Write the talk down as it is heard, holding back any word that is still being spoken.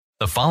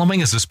The following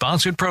is a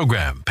sponsored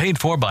program paid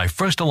for by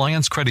First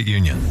Alliance Credit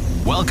Union.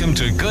 Welcome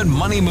to Good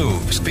Money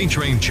Moves,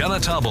 featuring Jenna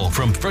Taubel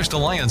from First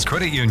Alliance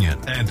Credit Union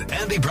and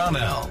Andy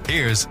Brownell.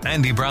 Here's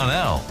Andy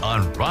Brownell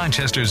on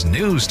Rochester's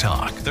News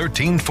Talk,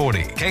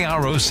 1340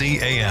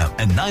 KROC AM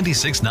and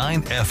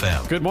 96.9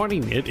 FM. Good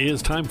morning. It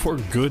is time for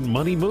Good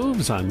Money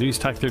Moves on News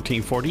Talk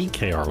 1340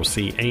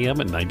 KROC AM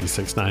and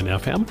 96.9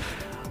 FM.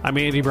 I'm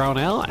Andy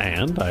Brownell,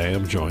 and I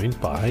am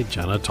joined by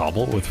Jenna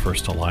Taubel with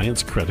First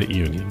Alliance Credit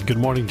Union. Good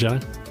morning,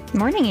 Jenna.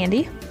 Morning,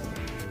 Andy.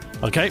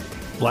 Okay,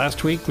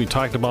 last week we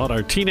talked about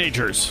our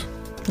teenagers.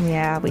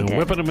 Yeah, we did.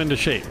 Whipping them into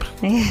shape,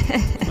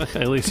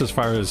 at least as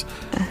far as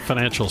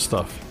financial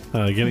stuff.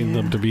 Getting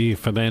them to be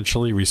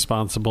financially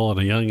responsible at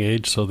a young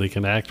age so they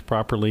can act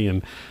properly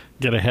and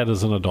get ahead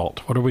as an adult.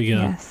 What are we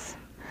going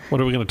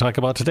to talk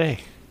about today?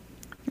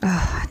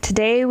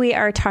 Today we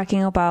are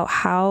talking about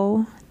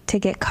how to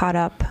get caught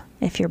up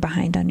if you're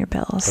behind on your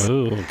bills.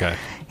 Oh, okay.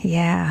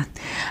 Yeah.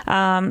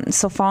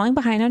 So falling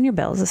behind on your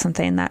bills is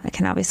something that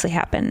can obviously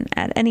happen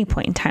at any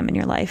point in time in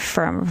your life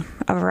from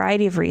a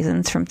variety of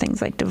reasons, from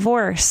things like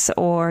divorce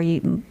or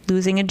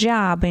losing a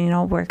job.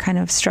 And, we're kind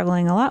of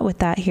struggling a lot with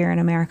that here in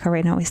America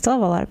right now. We still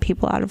have a lot of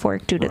people out of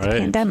work due to the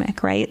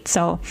pandemic, right?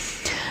 So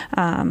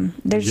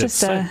there's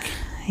just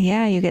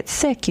you get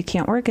sick. You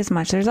can't work as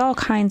much. There's all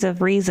kinds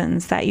of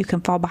reasons that you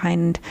can fall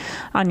behind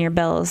on your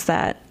bills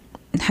that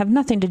have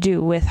nothing to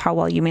do with how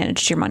well you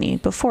managed your money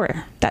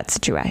before that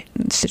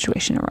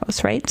situation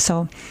arose, right?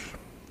 So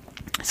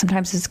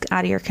sometimes it's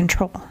out of your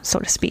control, so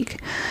to speak.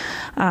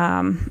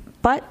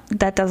 But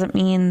that doesn't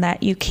mean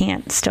that you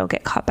can't still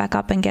get caught back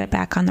up and get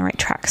back on the right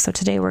track. So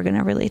today we're going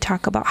to really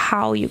talk about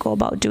how you go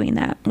about doing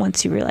that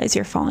once you realize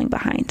you're falling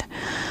behind.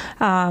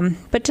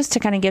 But just to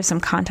kind of give some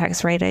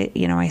context, right?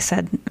 I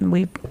said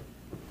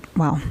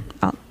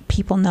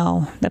people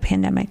know the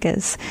pandemic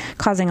is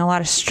causing a lot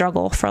of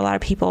struggle for a lot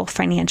of people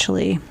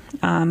financially.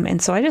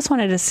 And so I just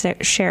wanted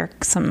to share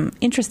some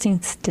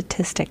interesting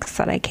statistics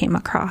that I came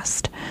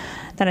across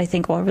that I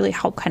think will really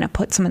help kind of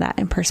put some of that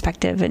in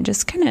perspective. And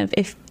just kind of,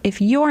 if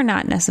you're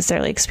not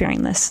necessarily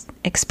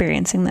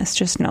experiencing this,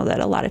 just know that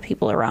a lot of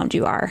people around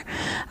you are.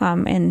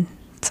 And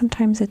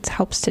sometimes it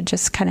helps to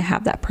just kind of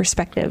have that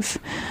perspective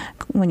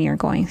when you're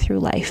going through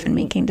life and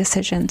making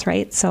decisions,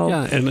 right? So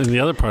yeah, and the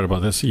other part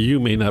about this, you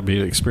may not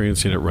be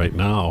experiencing it right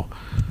now,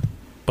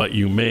 but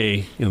you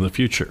may in the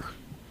future.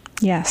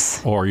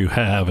 Yes. Or you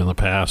have in the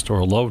past, or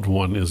a loved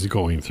one is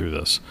going through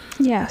this.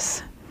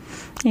 Yes,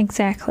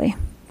 exactly.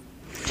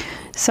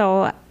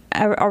 So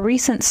a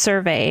recent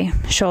survey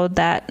showed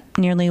that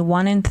nearly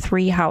 1 in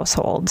 3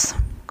 households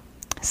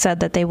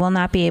said that they will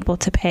not be able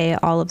to pay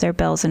all of their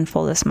bills in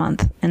full this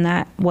month. And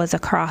that was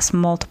across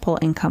multiple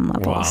income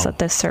levels that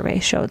this survey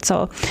showed.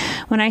 So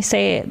when I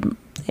say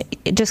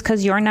just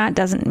because you're not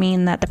doesn't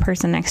mean that the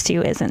person next to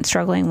you isn't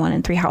struggling. 1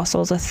 in 3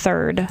 households, a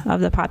third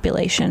of the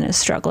population is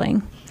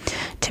struggling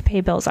to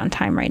pay bills on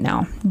time right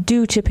now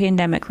due to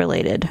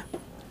pandemic-related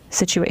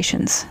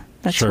situations.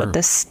 That's what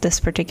this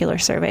particular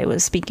survey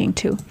was speaking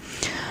to.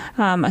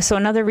 So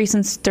another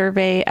recent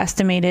survey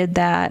estimated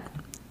that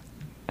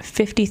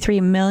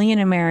 53 million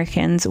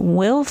Americans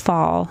will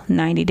fall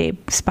 90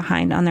 days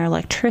behind on their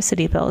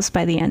electricity bills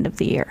by the end of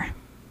the year.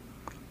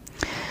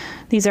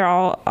 These are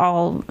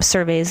all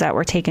surveys that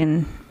were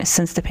taken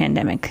since the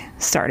pandemic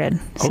started.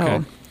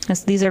 So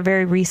these are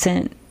very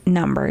recent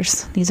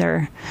numbers. These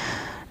are,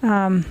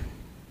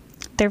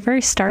 they're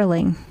very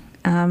startling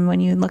when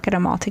you look at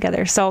them all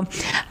together. So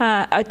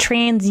a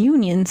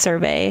TransUnion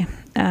survey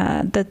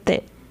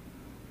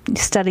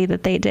study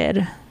that they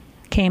did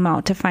came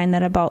out to find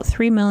that about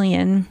 3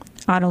 million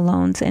auto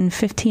loans and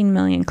 15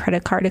 million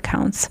credit card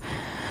accounts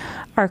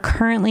are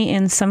currently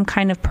in some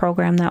kind of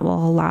program that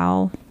will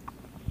allow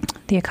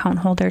the account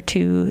holder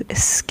to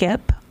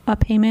skip a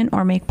payment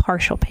or make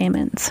partial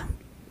payments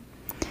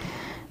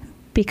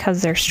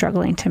because they're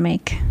struggling to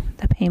make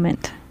the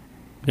payment.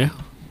 Yeah.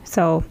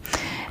 So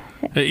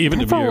even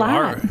if you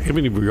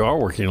are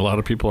working, a lot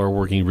of people are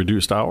working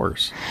reduced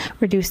hours.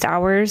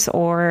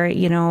 Or,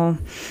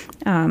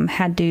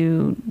 had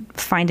to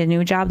find a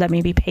new job that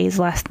maybe pays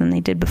less than they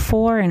did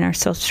before and are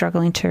still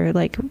struggling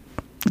to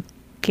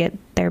get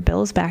their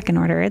bills back in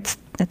order. It's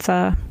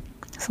a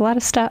lot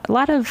of stuff, a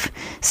lot of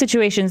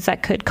situations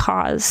that could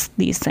cause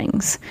these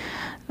things.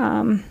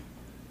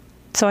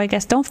 So I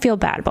guess don't feel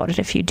bad about it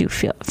if you do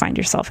find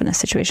yourself in a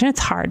situation. It's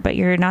hard, but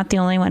you're not the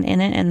only one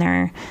in it, and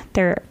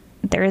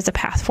there is a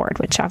path forward,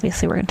 which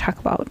obviously we're going to talk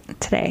about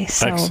today.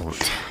 So,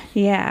 excellent.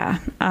 Yeah.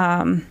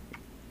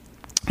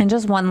 And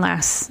just one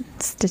last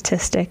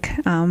statistic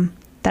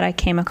that I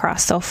came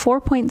across. So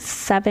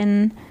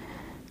 4.7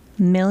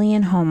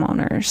 million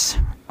homeowners,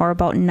 or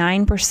about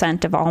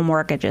 9% of all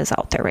mortgages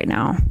out there right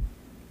now,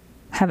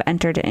 have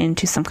entered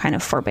into some kind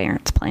of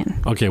forbearance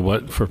plan. Okay,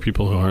 for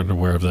people who aren't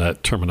aware of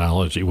that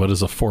terminology, what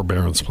is a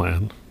forbearance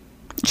plan?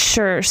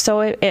 Sure.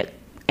 So it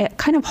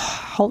kind of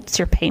halts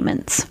your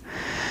payments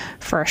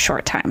for a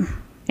short time.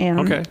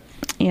 And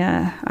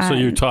yeah. So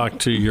you talk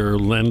to your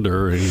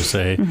lender and you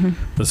say,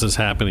 this is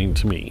happening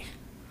to me.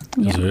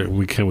 Yeah.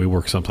 Can we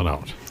work something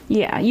out?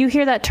 Yeah, you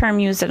hear that term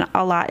used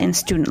a lot in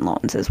student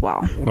loans as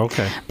well.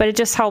 Okay. But it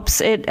just helps,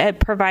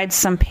 it provides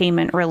some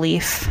payment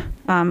relief.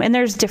 And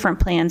there's different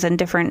plans and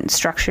different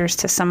structures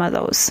to some of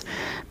those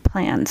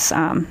plans.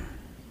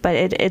 But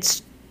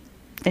it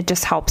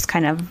just helps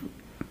kind of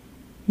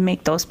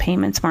make those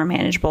payments more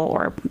manageable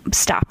or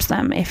stops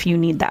them if you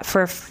need that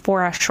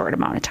for a short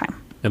amount of time.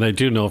 And I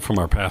do know from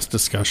our past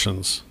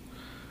discussions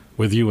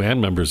with you and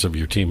members of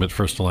your team at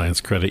First Alliance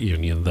Credit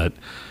Union that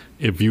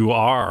if you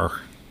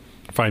are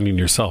finding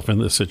yourself in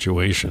this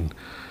situation,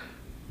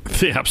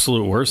 the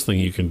absolute worst thing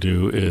you can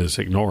do is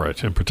ignore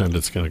it and pretend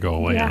it's going to go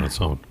away on its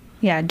own.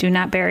 Yeah, do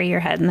not bury your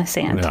head in the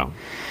sand. Yeah.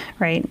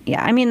 Right.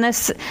 Yeah. I mean,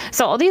 so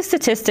all these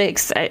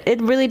statistics,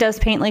 it really does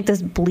paint like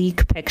this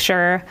bleak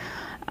picture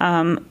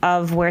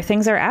of where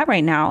things are at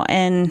right now.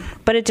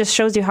 But it just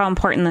shows you how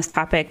important this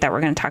topic that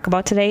we're going to talk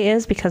about today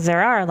is, because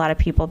there are a lot of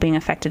people being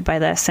affected by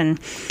this. And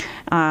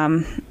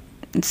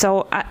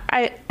so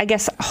I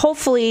guess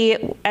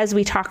hopefully as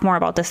we talk more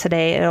about this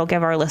today, it'll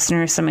give our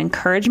listeners some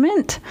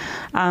encouragement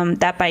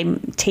that by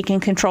taking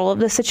control of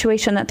the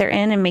situation that they're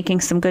in and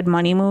making some good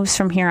money moves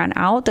from here on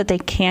out, that they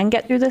can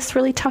get through this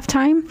really tough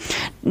time,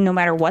 no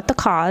matter what the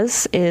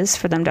cause is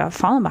for them to have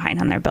fallen behind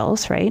on their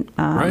bills, right?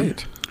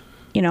 Right.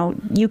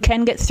 You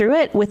can get through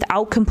it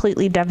without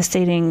completely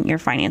devastating your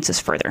finances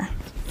further.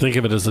 Think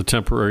of it as a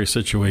temporary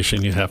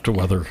situation you have to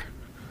weather.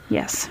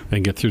 Yes.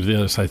 And get through the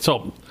other side.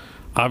 So,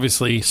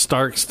 obviously,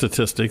 stark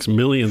statistics,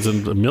 millions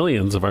and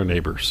millions of our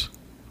neighbors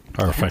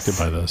are affected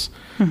by this.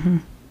 Mm-hmm.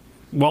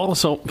 Well,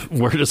 so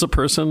where does a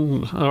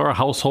person or a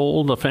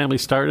household, a family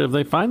start if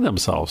they find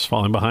themselves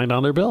falling behind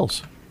on their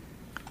bills?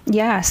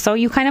 Yeah, so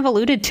you kind of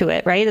alluded to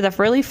it, right? The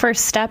really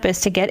first step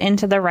is to get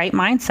into the right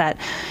mindset.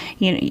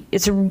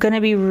 It's going to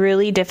be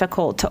really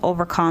difficult to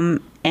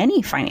overcome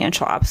any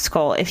financial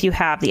obstacle if you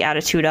have the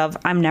attitude of,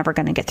 I'm never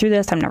going to get through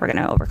this. I'm never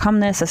going to overcome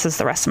this. This is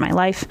the rest of my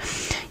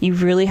life. You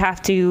really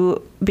have to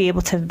be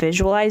able to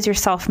visualize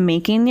yourself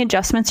making the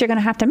adjustments you're going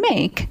to have to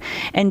make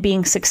and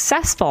being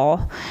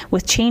successful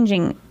with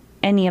changing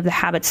any of the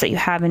habits that you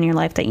have in your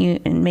life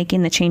and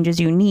making the changes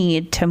you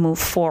need to move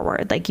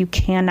forward. Like, you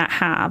cannot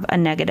have a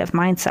negative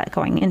mindset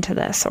going into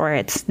this, or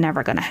it's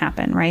never going to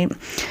happen, right?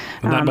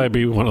 And that might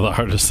be one of the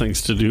hardest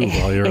things to do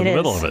while you're in the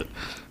middle of it.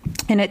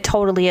 And it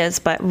totally is,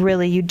 but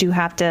really you do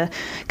have to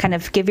kind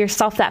of give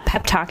yourself that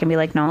pep talk and be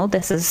like, no,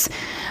 this is,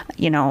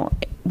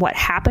 what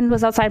happened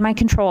was outside my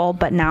control,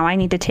 but now I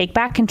need to take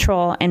back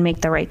control and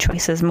make the right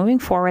choices moving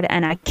forward,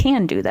 and I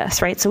can do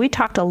this, right? So we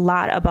talked a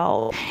lot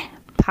about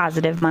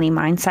positive money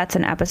mindsets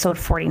in episode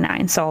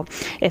 49. So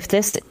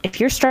if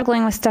you're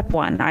struggling with step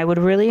 1, I would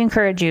really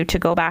encourage you to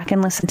go back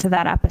and listen to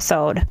that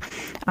episode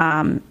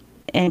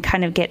and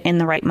kind of get in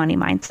the right money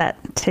mindset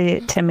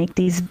to make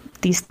these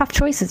tough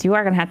choices. You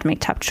are going to have to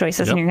make tough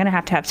choices, and you're going to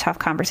have tough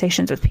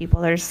conversations with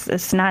people.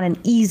 It's not an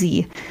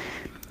easy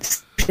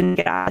solution to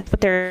get out,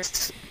 but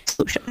there's a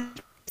solution.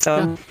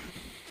 So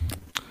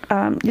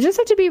you just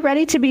have to be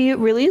ready to be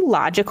really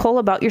logical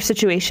about your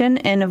situation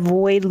and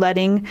avoid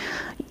letting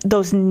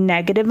those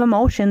negative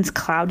emotions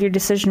cloud your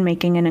decision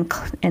making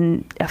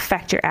and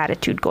affect your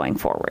attitude going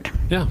forward.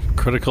 Yeah,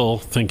 critical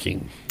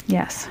thinking.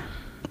 Yes.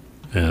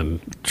 And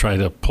try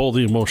to pull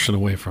the emotion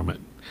away from it.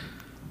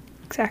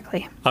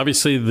 Exactly.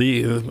 Obviously,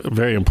 the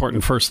very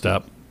important first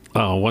step,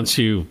 once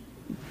you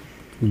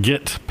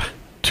get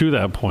to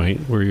that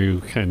point where you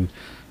can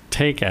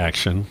take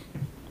action,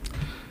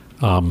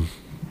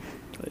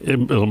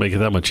 it'll make it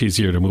that much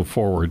easier to move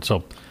forward.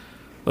 So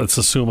let's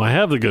assume I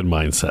have the good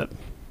mindset.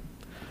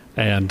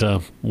 And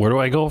where do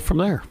I go from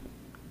there?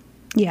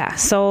 Yeah.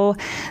 So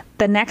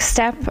the next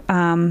step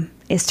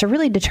is to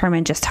really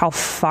determine just how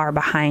far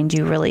behind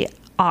you really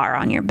are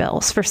on your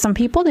bills. For some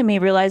people, they may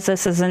realize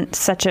this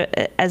isn't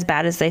as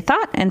bad as they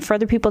thought. And for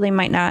other people, they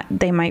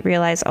might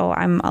realize, oh,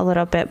 I'm a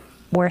little bit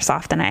worse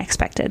off than I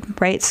expected,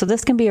 right? So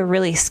this can be a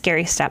really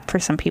scary step for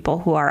some people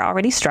who are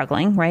already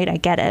struggling, right? I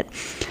get it.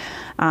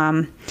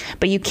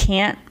 But you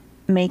can't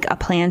make a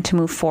plan to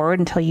move forward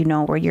until you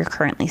know where you're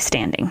currently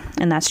standing.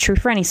 And that's true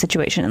for any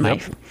situation in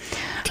life.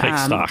 Take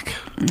stock.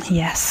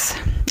 Yes.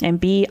 And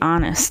be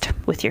honest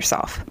with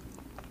yourself.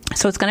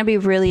 So it's going to be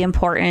really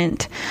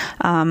important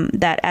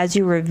that as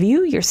you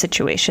review your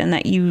situation,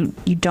 that you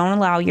don't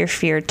allow your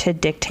fear to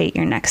dictate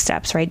your next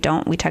steps, right?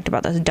 We talked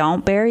about this.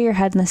 Don't bury your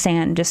head in the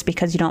sand just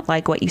because you don't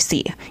like what you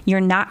see.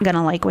 You're not going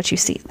to like what you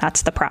see.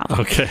 That's the problem.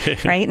 Okay.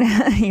 Right?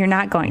 You're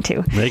not going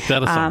to. Make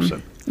that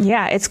assumption.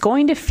 Yeah, it's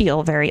going to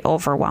feel very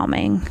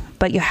overwhelming,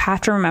 but you have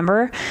to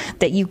remember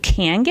that you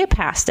can get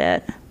past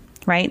it,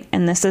 right?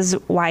 And this is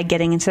why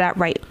getting into that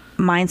right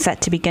mindset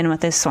to begin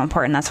with is so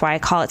important. That's why I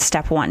call it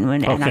step 1,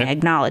 and I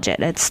acknowledge it.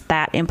 It's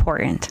that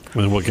important.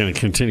 And we're going to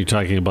continue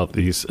talking about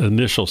these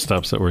initial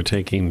steps that we're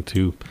taking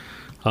to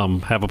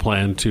have a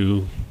plan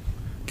to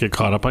get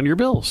caught up on your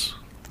bills.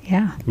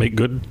 Yeah. Make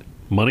good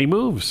money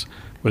moves.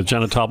 with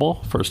Jenna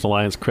Taubel, First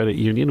Alliance Credit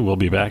Union. We'll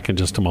be back in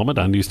just a moment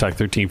on News Talk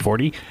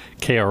 1340,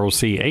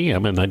 KROC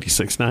AM and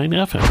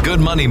 96.9 FM. Good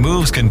Money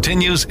Moves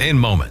continues in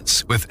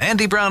moments with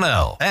Andy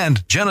Brownell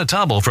and Jenna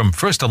Taubel from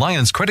First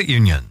Alliance Credit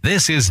Union.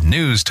 This is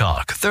News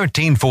Talk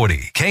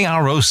 1340,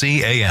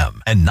 KROC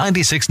AM and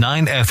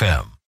 96.9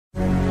 FM.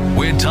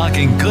 We're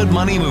talking good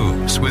money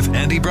moves with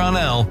Andy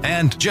Brownell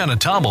and Jenna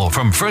Taubel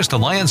from First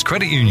Alliance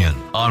Credit Union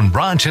on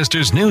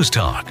Rochester's News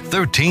Talk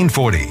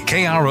 1340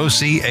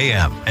 KROC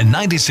AM and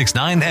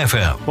 96.9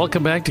 FM.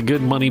 Welcome back to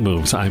Good Money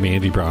Moves. I'm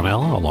Andy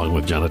Brownell along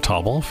with Jenna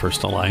Taubel,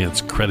 First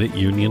Alliance Credit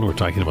Union. We're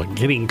talking about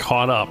getting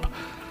caught up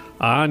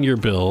on your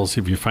bills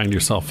if you find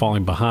yourself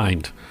falling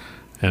behind.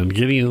 And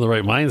getting in the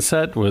right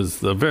mindset was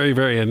the very,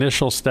 very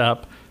initial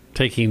step,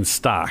 taking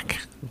stock.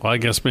 Well, I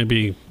guess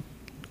maybe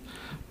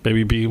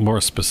be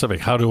more specific.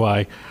 How do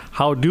I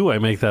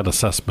make that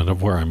assessment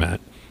of where I'm at?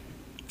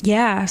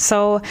 Yeah.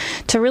 So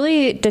to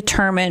really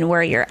determine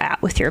where you're at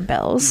with your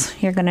bills,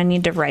 you're going to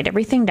need to write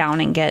everything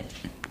down and get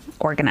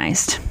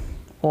organized,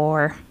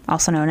 or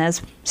also known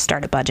as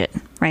start a budget,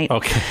 right?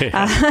 Okay.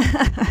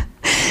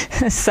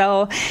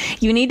 So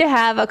you need to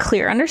have a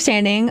clear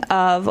understanding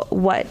of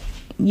what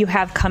you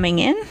have coming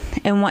in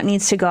and what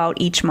needs to go out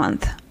each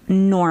month.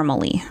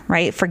 Normally,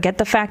 right? Forget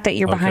the fact that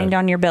you're behind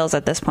on your bills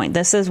at this point.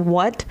 This is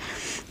what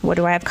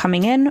do I have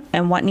coming in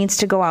and what needs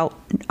to go out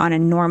on a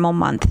normal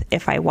month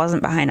if I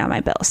wasn't behind on my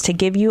bills, to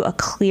give you a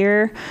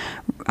clear,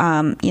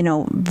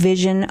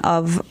 vision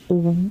of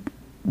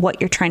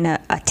what you're trying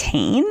to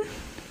attain,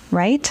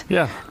 right?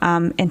 Yeah.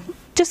 And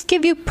just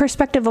give you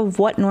perspective of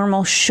what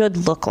normal should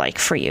look like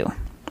for you,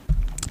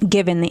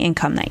 given the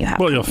income that you have.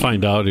 Well, you'll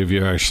find out if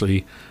you're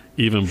actually,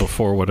 even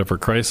before whatever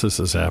crisis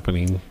is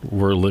happening,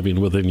 we're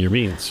living within your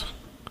means.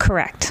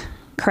 Correct.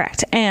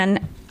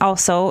 And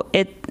also,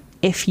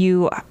 if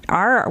you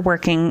are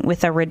working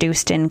with a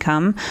reduced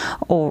income,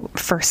 or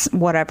for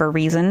whatever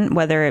reason,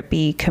 whether it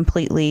be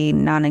completely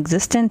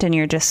non-existent and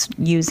you're just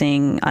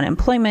using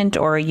unemployment,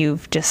 or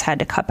you've just had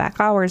to cut back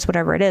hours,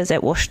 whatever it is,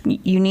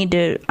 you need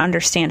to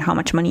understand how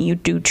much money you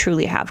do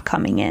truly have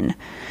coming in,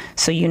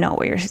 so you know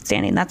where you're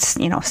standing. That's,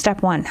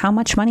 step one. How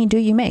much money do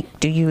you make?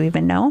 Do you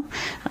even know?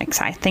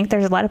 I think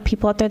there's a lot of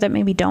people out there that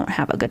maybe don't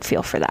have a good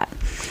feel for that.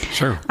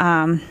 Sure.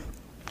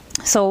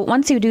 So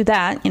once you do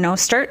that,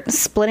 start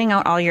splitting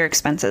out all your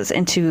expenses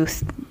into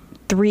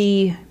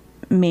three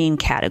main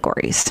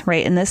categories,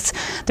 right? And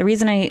the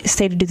reason I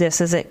say to do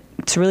this is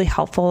it's really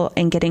helpful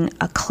in getting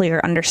a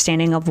clear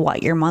understanding of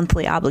what your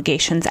monthly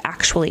obligations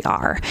actually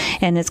are.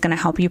 And it's going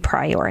to help you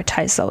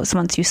prioritize those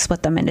once you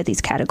split them into these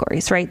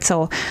categories, right?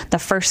 So the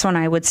first one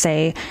I would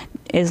say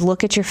is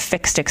look at your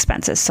fixed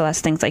expenses. So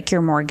that's things like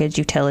your mortgage,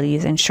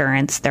 utilities,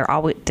 insurance. They're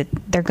going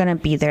to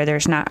be there.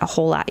 There's not a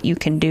whole lot you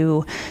can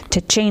do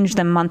to change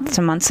them month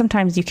to month.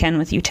 Sometimes you can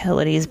with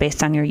utilities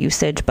based on your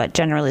usage, but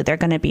generally they're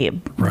going to be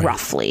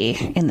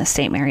roughly in the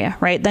same area,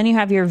 right? Then you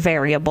have your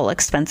variable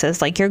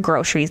expenses like your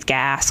groceries,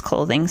 gas,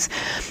 clothing,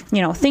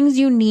 things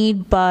you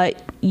need,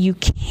 but you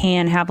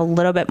can have a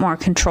little bit more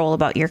control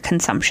about your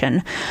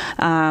consumption.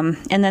 And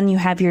then you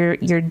have your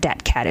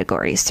debt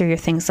categories. So your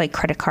things like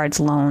credit cards,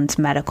 loans,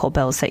 medical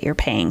bills that you're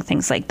paying,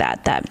 things like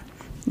that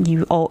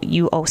you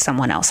owe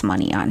someone else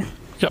money on.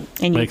 Yep.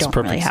 And you Makes don't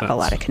really have a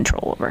lot of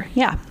control over.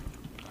 Yeah.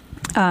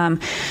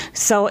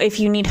 So if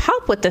you need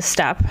help with this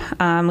step,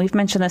 we've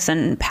mentioned this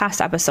in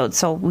past episodes.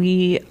 So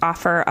we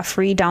offer a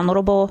free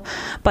downloadable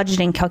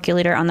budgeting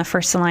calculator on the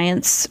First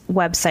Alliance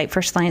website,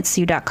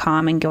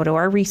 firstalliancecu.com, and go to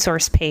our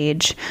resource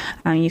page.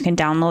 You can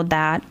download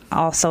that.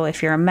 Also,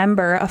 if you're a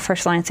member of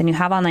First Alliance and you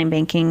have online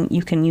banking,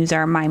 you can use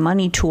our My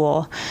Money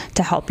tool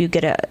to help you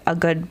get a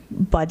good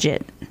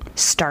budget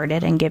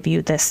started and give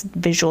you this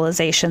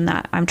visualization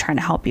that I'm trying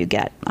to help you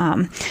get.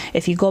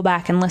 If you go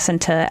back and listen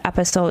to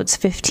episodes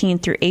 15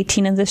 through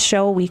 18 of this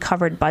show, we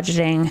covered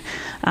budgeting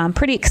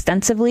pretty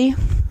extensively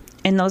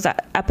in those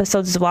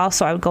episodes as well.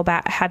 So I would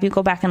have you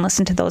go back and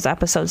listen to those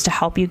episodes to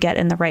help you get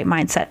in the right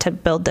mindset to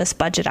build this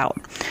budget out.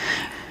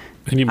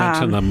 And you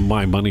mentioned the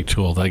My Money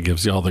tool that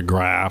gives you all the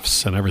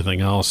graphs and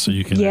everything else, so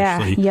you can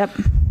actually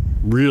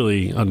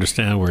really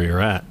understand where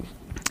you're at.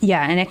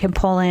 Yeah, and it can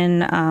pull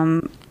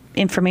in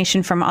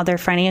information from other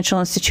financial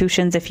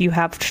institutions if you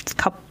have a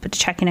couple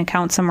checking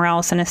accounts somewhere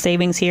else and a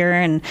savings here,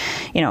 and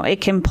it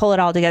can pull it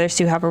all together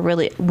so you have a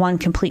really one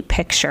complete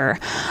picture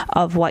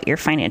of what your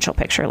financial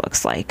picture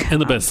looks like.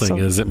 And the best thing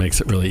is it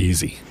makes it really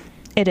easy.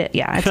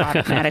 It's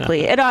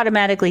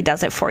automatically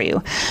does it for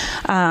you.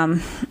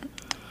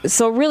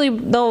 So really,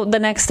 though, the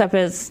next step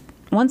is,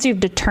 once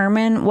you've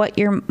determined what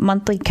your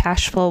monthly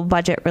cash flow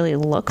budget really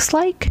looks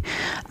like,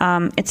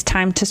 it's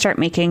time to start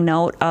making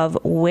note of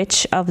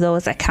which of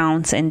those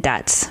accounts and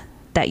debts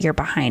that you're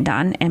behind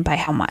on and by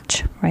how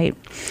much, right?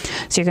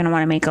 So you're going to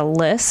want to make a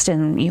list,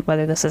 and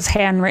whether this is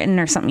handwritten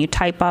or something you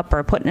type up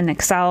or put in an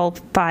Excel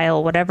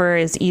file, whatever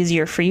is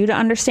easier for you to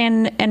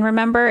understand and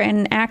remember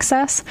and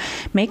access,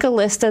 make a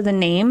list of the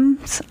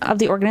names of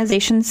the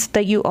organizations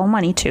that you owe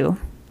money to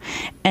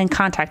and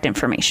contact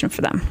information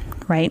for them,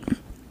 right?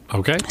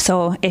 Okay.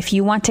 So if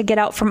you want to get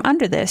out from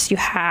under this,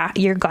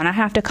 you're going to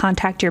have to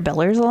contact your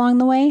billers along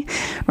the way,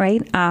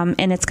 right?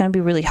 And it's going to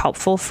be really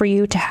helpful for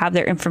you to have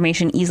their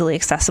information easily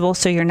accessible,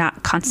 so you're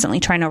not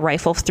constantly trying to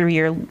rifle through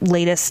your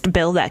latest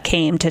bill that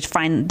came to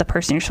find the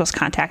person you're supposed to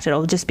contact.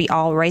 It'll just be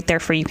all right there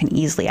for you. You can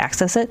easily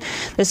access it.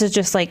 This is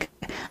just like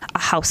a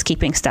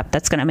housekeeping step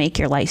that's going to make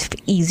your life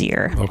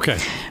easier. Okay.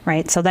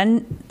 Right? So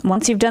then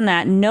once you've done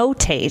that,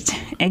 notate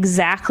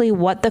exactly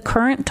what the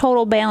current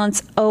total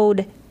balance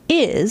owed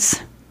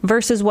is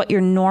versus what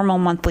your normal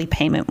monthly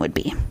payment would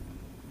be.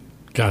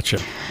 Gotcha.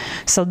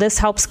 So this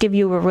helps give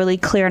you a really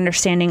clear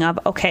understanding of,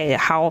 okay,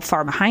 how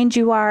far behind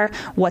you are,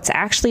 what's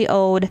actually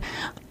owed,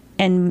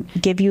 and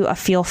give you a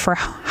feel for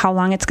how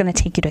long it's going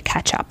to take you to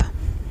catch up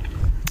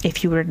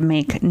if you were to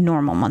make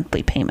normal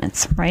monthly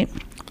payments, right?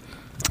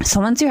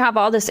 So once you have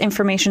all this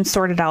information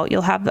sorted out,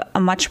 you'll have a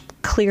much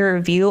clearer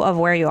view of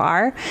where you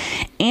are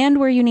and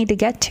where you need to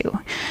get to.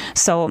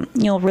 So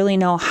you'll really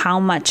know how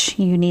much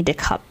you need to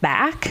cut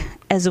back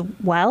as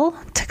well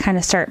to kind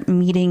of start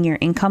meeting your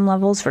income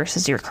levels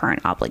versus your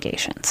current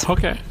obligations.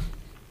 Okay.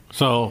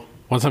 So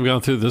once I've gone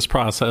through this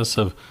process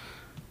of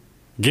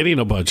getting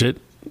a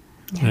budget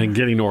and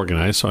getting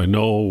organized, so I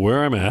know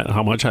where I'm at,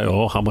 how much I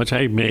owe, how much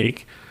I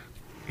make,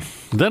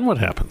 then what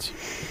happens?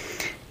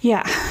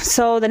 Yeah.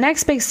 So the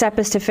next big step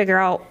is to figure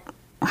out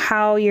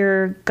how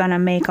you're going to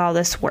make all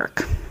this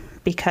work,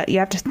 because you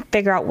have to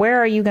figure out where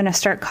are you going to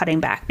start cutting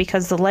back,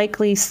 because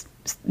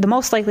the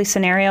most likely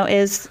scenario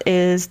is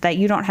that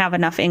you don't have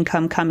enough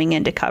income coming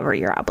in to cover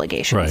your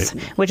obligations,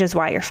 right, which is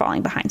why you're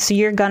falling behind. So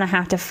you're going to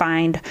have to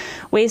find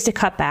ways to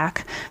cut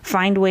back,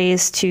 find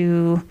ways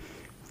to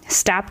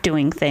stop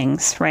doing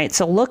things, right?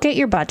 So look at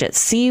your budget,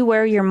 see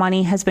where your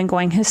money has been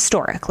going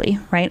historically,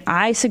 right?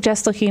 I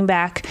suggest looking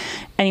back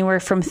anywhere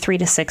from 3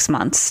 to 6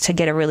 months to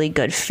get a really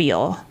good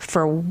feel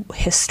for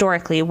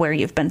historically where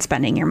you've been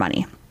spending your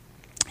money.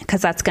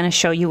 Because that's going to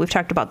show you, we've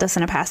talked about this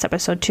in a past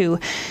episode too,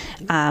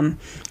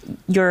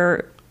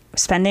 your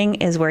spending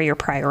is where your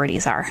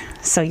priorities are.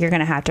 So you're going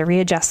to have to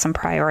readjust some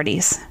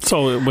priorities.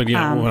 So when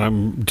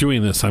I'm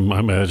doing this, I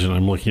imagine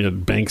I'm looking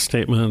at bank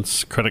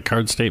statements, credit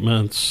card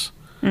statements,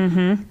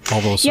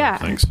 all those sort of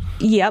things.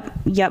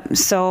 Yep.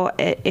 So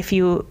if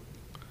you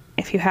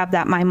have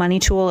that My Money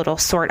tool, it'll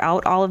sort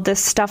out all of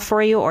this stuff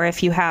for you. Or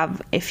if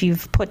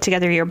you've put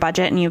together your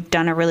budget and you've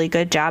done a really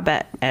good job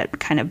at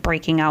kind of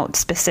breaking out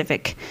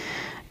specific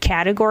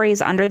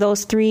categories under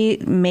those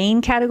 3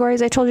 main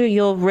categories I told you,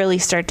 you'll really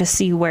start to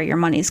see where your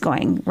money's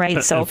going,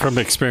 right? So from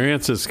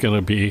experience, it's going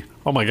to be,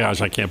 oh my gosh,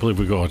 I can't believe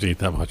we go out to eat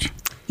that much.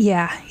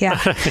 Yeah.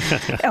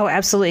 Oh,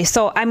 absolutely.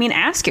 So, I mean,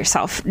 ask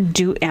yourself,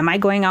 am I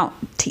going out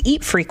to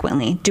eat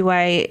frequently?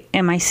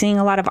 Am I seeing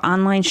a lot of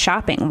online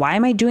shopping? Why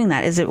am I doing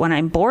that? Is it when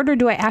I'm bored, or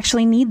do I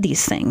actually need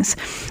these things?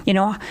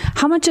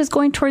 How much is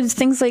going towards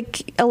things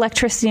like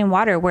electricity and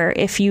water, where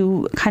if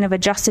you kind of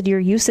adjusted your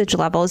usage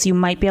levels, you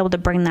might be able to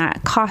bring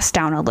that cost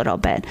down a little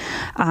bit.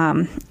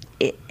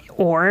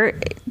 Or,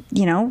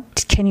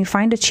 can you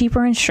find a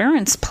cheaper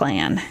insurance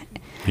plan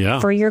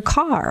for your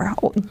car?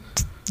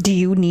 Do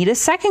you need a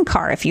second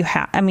car if you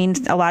have? I mean,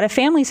 a lot of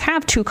families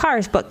have 2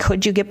 cars, but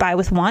could you get by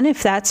with one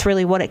if that's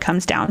really what it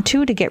comes down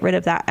to get rid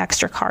of that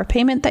extra car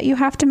payment that you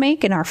have to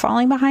make and are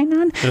falling behind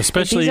on?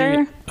 Especially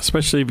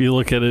if you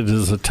look at it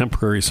as a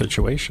temporary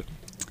situation.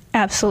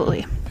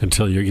 Absolutely.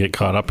 Until you get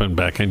caught up and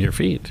back on your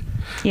feet.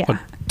 Yeah. But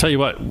tell you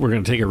what, we're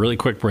going to take a really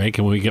quick break,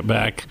 and when we get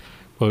back,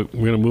 we're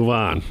going to move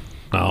on.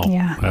 Now,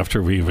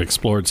 after we've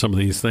explored some of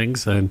these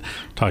things and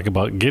talk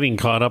about getting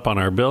caught up on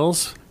our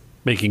bills,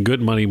 making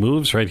good money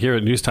moves right here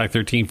at News Talk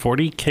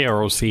 1340,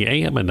 KROC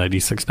AM and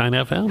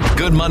 96.9 FM.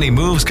 Good Money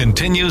Moves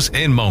continues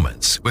in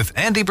moments with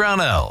Andy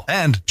Brownell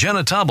and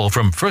Jenna Taubel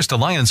from First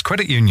Alliance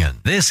Credit Union.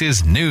 This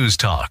is News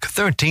Talk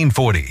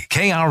 1340,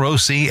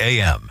 KROC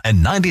AM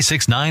and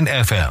 96.9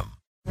 FM.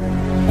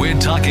 We're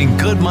talking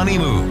good money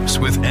moves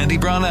with Andy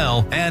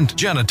Brownell and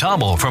Jenna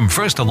Taubel from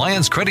First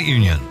Alliance Credit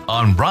Union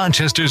on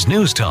Rochester's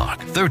News Talk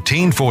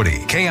 1340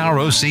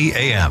 KROC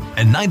AM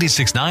and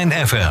 96.9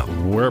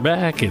 FM. We're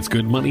back. It's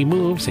Good Money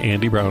Moves.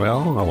 Andy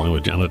Brownell along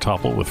with Jenna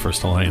Taubel with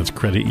First Alliance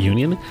Credit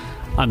Union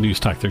on News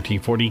Talk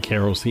 1340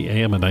 KROC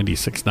AM and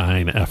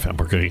 96.9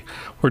 FM.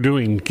 We're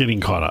doing getting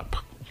caught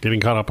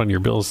up on your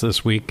bills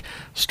this week,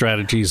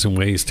 strategies and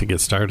ways to get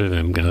started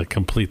and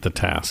complete the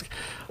task.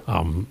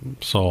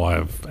 So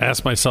I've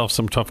asked myself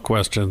some tough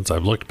questions.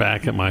 I've looked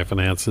back at my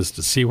finances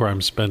to see where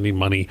I'm spending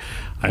money.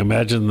 I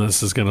imagine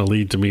this is going to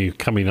lead to me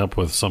coming up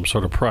with some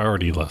sort of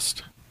priority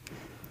list.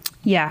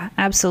 Yeah,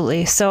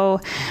 absolutely.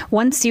 So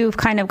once you've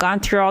kind of gone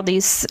through all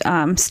these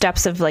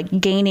steps of like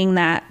gaining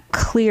that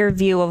clear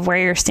view of where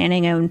you're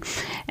standing,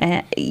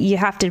 and you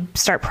have to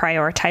start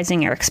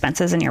prioritizing your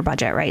expenses and your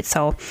budget, right?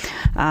 So,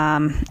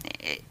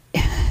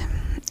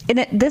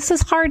 this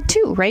is hard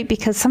too, right?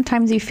 Because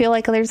sometimes you feel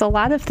like there's a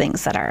lot of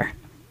things that are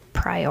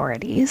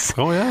priorities.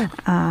 Oh, yeah.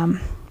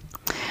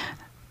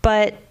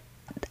 But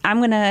I'm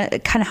going to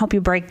kind of help you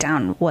break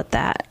down what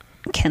that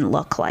can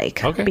look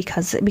like. Okay.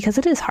 Because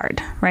it is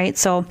hard, right?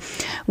 So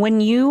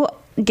when you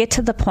get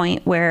to the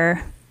point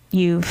where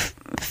you've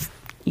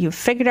you've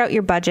figured out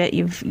your budget,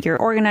 you're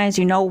organized,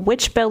 you know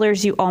which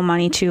billers you owe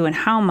money to and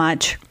how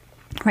much,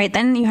 right?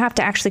 Then you have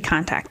to actually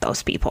contact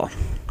those people.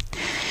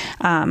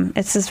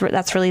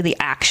 That's really the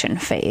action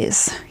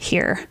phase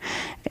here.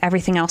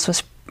 Everything else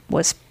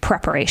was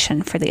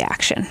preparation for the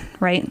action,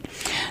 right?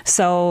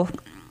 So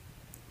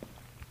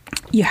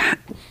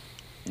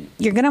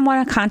you're going to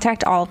want to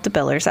contact all of the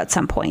billers at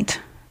some point,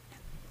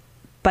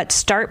 but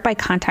start by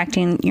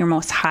contacting your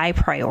most high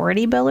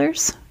priority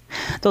billers.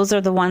 Those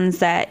are the ones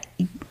that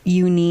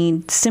you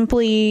need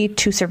simply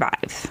to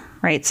survive,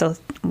 right? So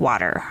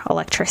water,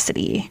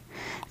 electricity,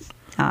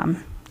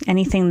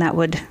 anything that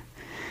would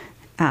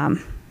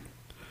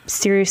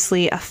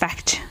seriously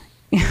affect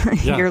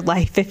your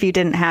life if you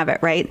didn't have it,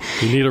 right?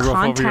 You need a roof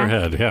over your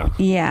head,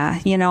 yeah.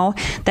 Yeah,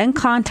 then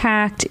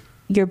contact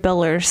your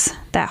billers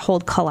that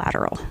hold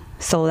collateral.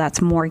 So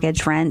that's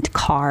mortgage, rent,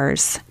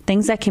 cars,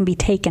 things that can be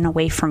taken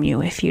away from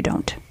you if you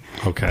don't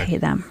pay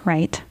them,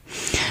 right?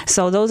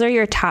 So those are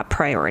your top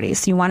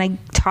priorities. You want to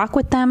talk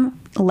with them,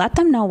 let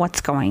them know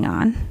what's going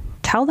on,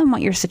 tell them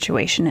what your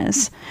situation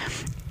is,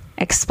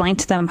 explain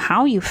to them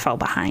how you fell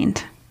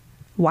behind,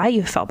 why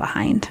you fell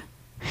behind,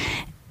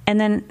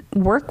 and then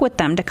work with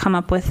them to come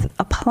up with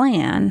a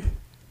plan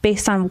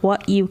based on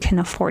what you can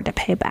afford to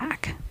pay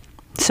back.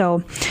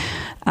 So,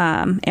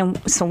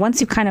 so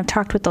once you've kind of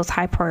talked with those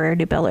high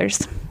priority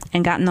billers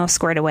and gotten those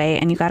squared away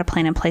and you got a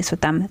plan in place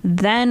with them,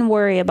 then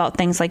worry about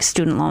things like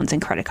student loans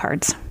and credit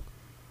cards.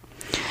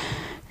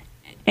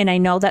 And I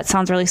know that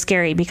sounds really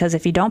scary because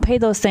if you don't pay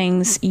those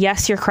things,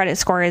 yes, your credit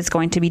score is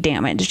going to be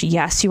damaged.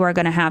 Yes, you are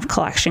going to have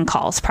collection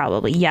calls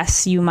probably.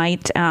 Yes, you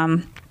might,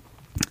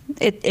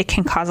 it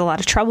can cause a lot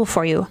of trouble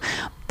for you,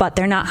 but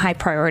they're not high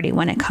priority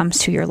when it comes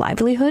to your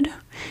livelihood.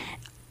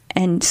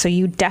 And so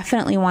you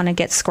definitely want to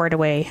get squared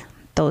away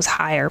those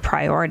higher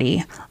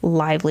priority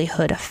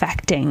livelihood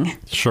affecting.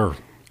 Sure,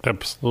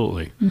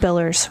 absolutely.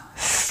 Billers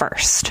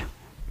first.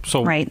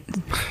 So right.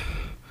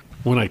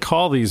 When I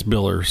call these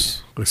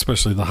billers,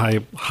 especially the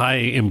high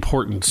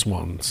importance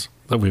ones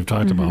that we've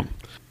talked about,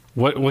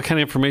 what kind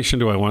of information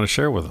do I want to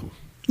share with them?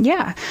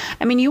 Yeah.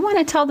 I mean, you want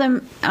to tell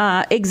them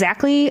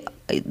exactly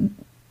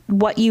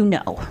what you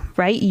know,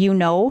 right? You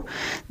know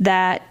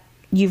that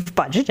you've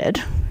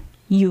budgeted.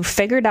 You've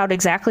figured out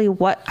exactly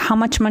how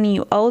much money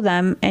you owe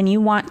them, and you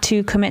want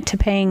to commit to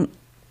paying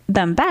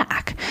them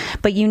back,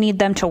 but you need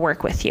them to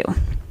work with you,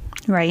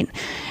 right?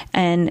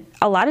 And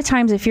a lot of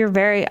times, if you're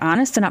very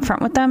honest and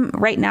upfront with them,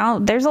 right now,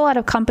 there's a lot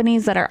of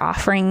companies that are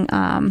offering,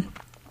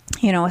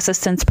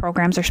 assistance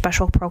programs or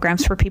special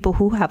programs for people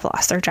who have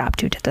lost their job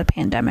due to the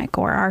pandemic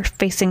or are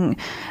facing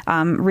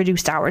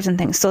reduced hours and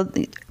things. So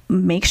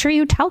make sure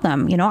you tell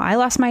them, I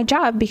lost my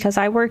job because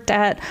I worked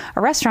at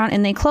a restaurant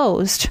and they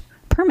closed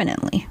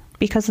permanently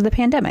because of the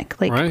pandemic.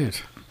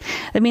 Right.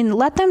 I mean,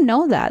 let them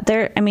know that.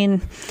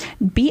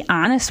 Be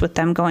honest with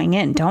them going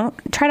in. Don't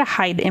try to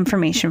hide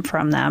information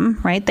from them,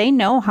 right? They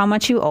know how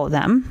much you owe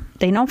them.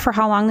 They know for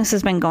how long this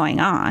has been going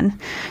on.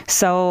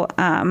 So,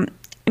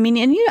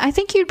 I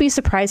think you'd be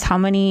surprised how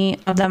many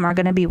of them are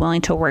going to be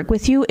willing to work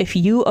with you if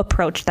you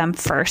approach them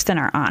first and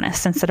are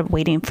honest instead of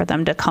waiting for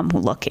them to come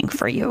looking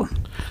for you.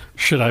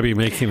 Should I be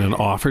making an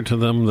offer to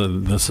them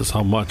that this is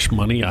how much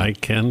money I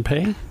can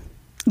pay?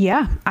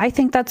 Yeah, I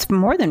think that's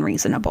more than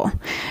reasonable.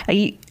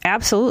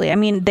 Absolutely. I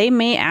mean, they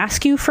may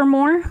ask you for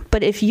more,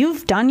 but if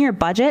you've done your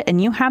budget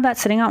and you have that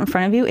sitting out in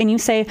front of you and you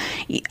say,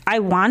 I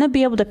want to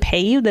be able to pay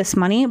you this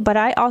money, but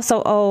I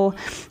also owe,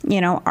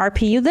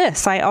 RPU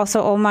this. I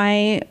also owe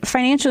my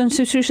financial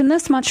institution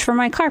this much for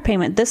my car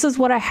payment. This is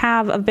what I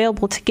have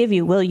available to give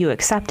you. Will you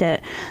accept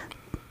it?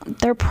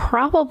 They're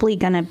probably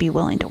going to be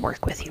willing to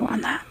work with you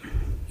on that.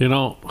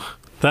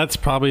 That's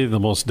probably the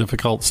most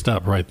difficult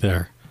step right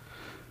there.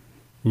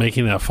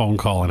 Making that phone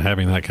call and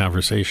having that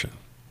conversation.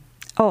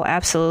 Oh,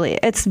 absolutely.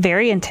 It's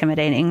very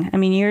intimidating. I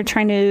mean, you're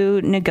trying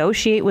to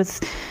negotiate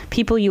with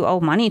people you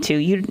owe money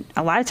to.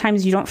 A lot of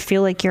times you don't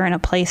feel like you're in a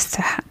place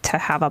to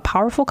have a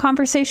powerful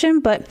conversation.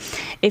 But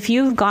if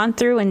you've gone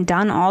through and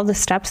done all the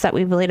steps that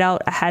we've laid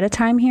out ahead of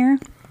time here,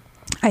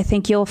 I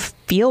think you'll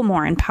feel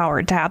more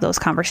empowered to have those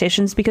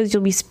conversations because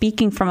you'll be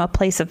speaking from a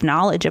place of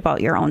knowledge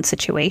about your own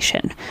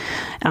situation.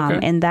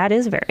 And that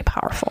is very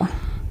powerful.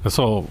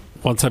 So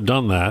once I've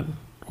done that,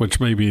 which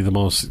may be the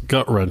most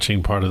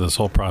gut-wrenching part of this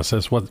whole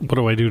process, what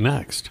do I do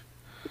next?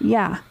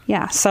 Yeah.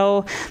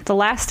 So the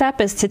last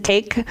step is to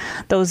take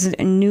those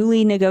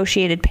newly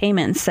negotiated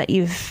payments that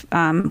you've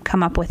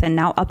come up with and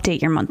now update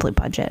your monthly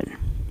budget,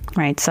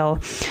 right? So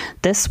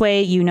this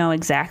way you know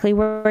exactly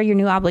where your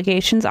new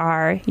obligations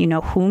are, you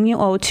know whom you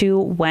owe to,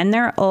 when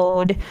they're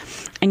owed,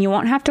 and you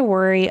won't have to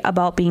worry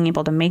about being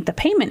able to make the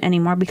payment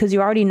anymore because you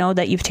already know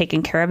that you've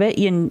taken care of it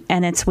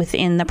and it's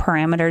within the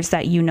parameters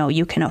that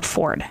you can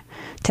afford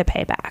to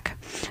pay back.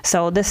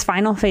 So this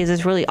final phase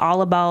is really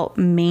all about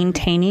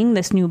maintaining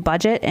this new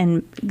budget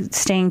and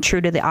staying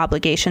true to the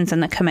obligations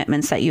and the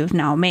commitments that you've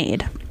now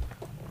made.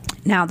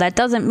 Now, that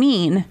doesn't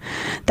mean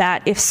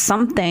that if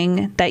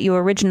something that you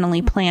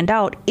originally planned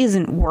out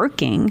isn't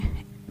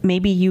working,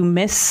 maybe you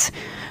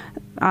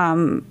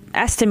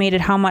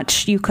estimated how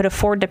much you could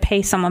afford to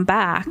pay someone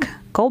back,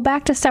 go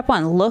back to step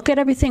one, look at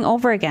everything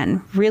over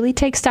again, really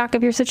take stock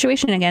of your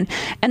situation again,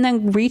 and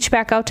then reach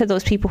back out to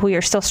those people who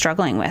you're still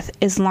struggling with.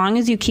 As long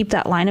as you keep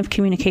that line of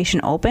communication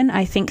open,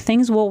 I think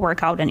things will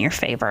work out in your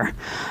favor,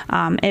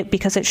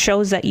 because it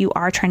shows that you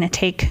are trying to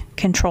take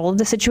control of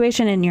the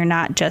situation and you're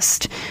not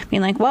just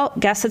being like, well,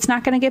 guess it's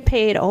not going to get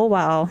paid. Oh,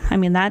 well, I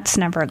mean, that's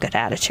never a good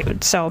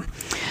attitude. So,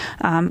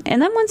 and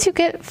then once you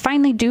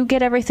finally do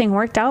get everything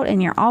worked out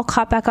and you're all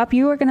caught back up,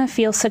 you are going to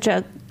feel such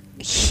a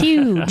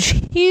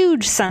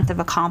huge sense of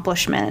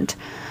accomplishment.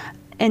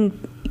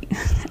 And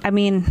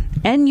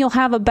and you'll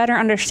have a better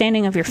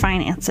understanding of your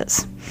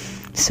finances.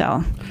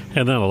 So,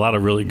 and then a lot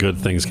of really good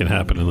things can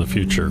happen in the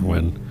future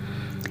when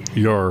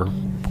your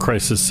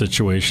crisis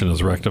situation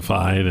is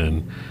rectified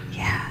and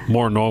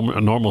more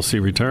normalcy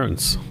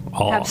returns.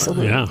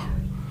 Absolutely. Yeah.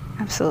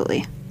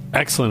 Absolutely.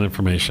 Excellent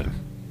information.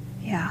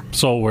 Yeah.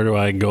 So where do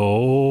I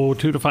go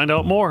to find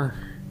out more?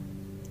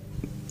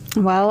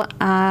 Well,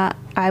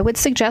 I would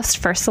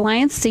suggest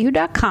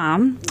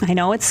firstalliancecu.com. I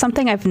know it's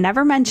something I've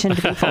never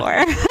mentioned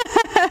before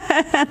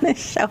on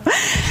this show.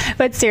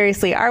 But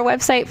seriously, our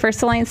website,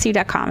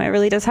 firstalliancecu.com, it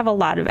really does have a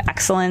lot of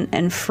excellent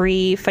and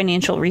free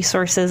financial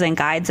resources and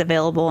guides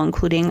available,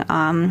 including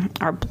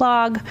our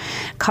blog,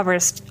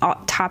 covers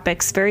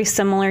topics very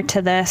similar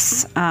to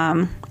this.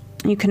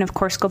 You can, of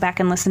course, go back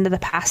and listen to the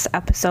past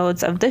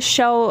episodes of this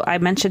show. I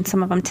mentioned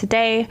some of them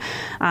today,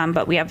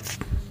 but we have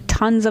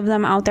tons of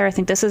them out there. I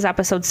think this is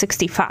episode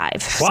 65.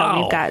 Wow.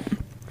 So we've got,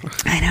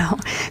 I know,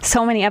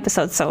 so many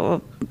episodes.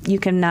 So you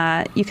can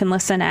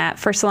listen at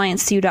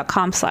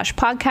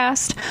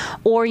firstalliancecu.com/podcast,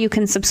 or you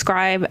can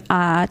subscribe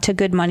to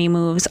Good Money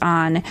Moves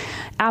on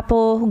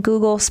Apple,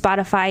 Google,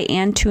 Spotify,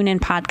 and TuneIn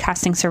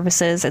podcasting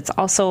services. It's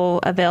also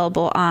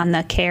available on the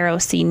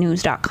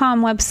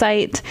krocnews.com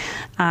website.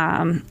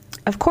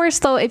 Of course,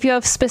 though, if you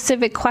have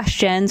specific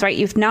questions, right,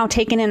 you've now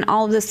taken in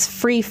all of this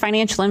free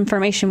financial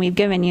information we've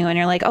given you, and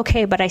you're like,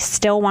 okay, but I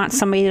still want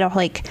somebody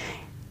to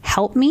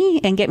help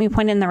me and get me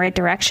pointed in the right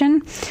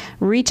direction,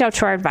 reach out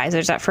to our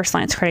advisors at First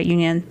Alliance Credit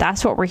Union.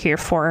 That's what we're here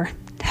for,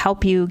 to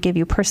help you, give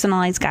you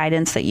personalized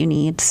guidance that you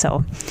need.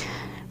 So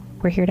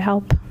we're here to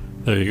help.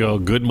 There you go.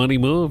 Good Money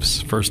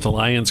Moves, First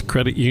Alliance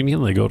Credit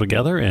Union. They go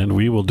together, and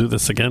we will do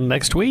this again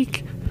next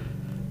week.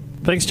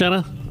 Thanks,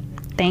 Jenna.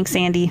 Thanks,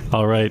 Andy.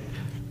 All right.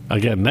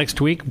 Again,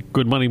 next week,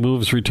 Good Money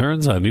Moves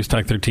returns on News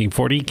Talk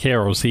 1340,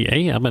 KROC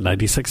AM at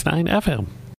 96.9 FM.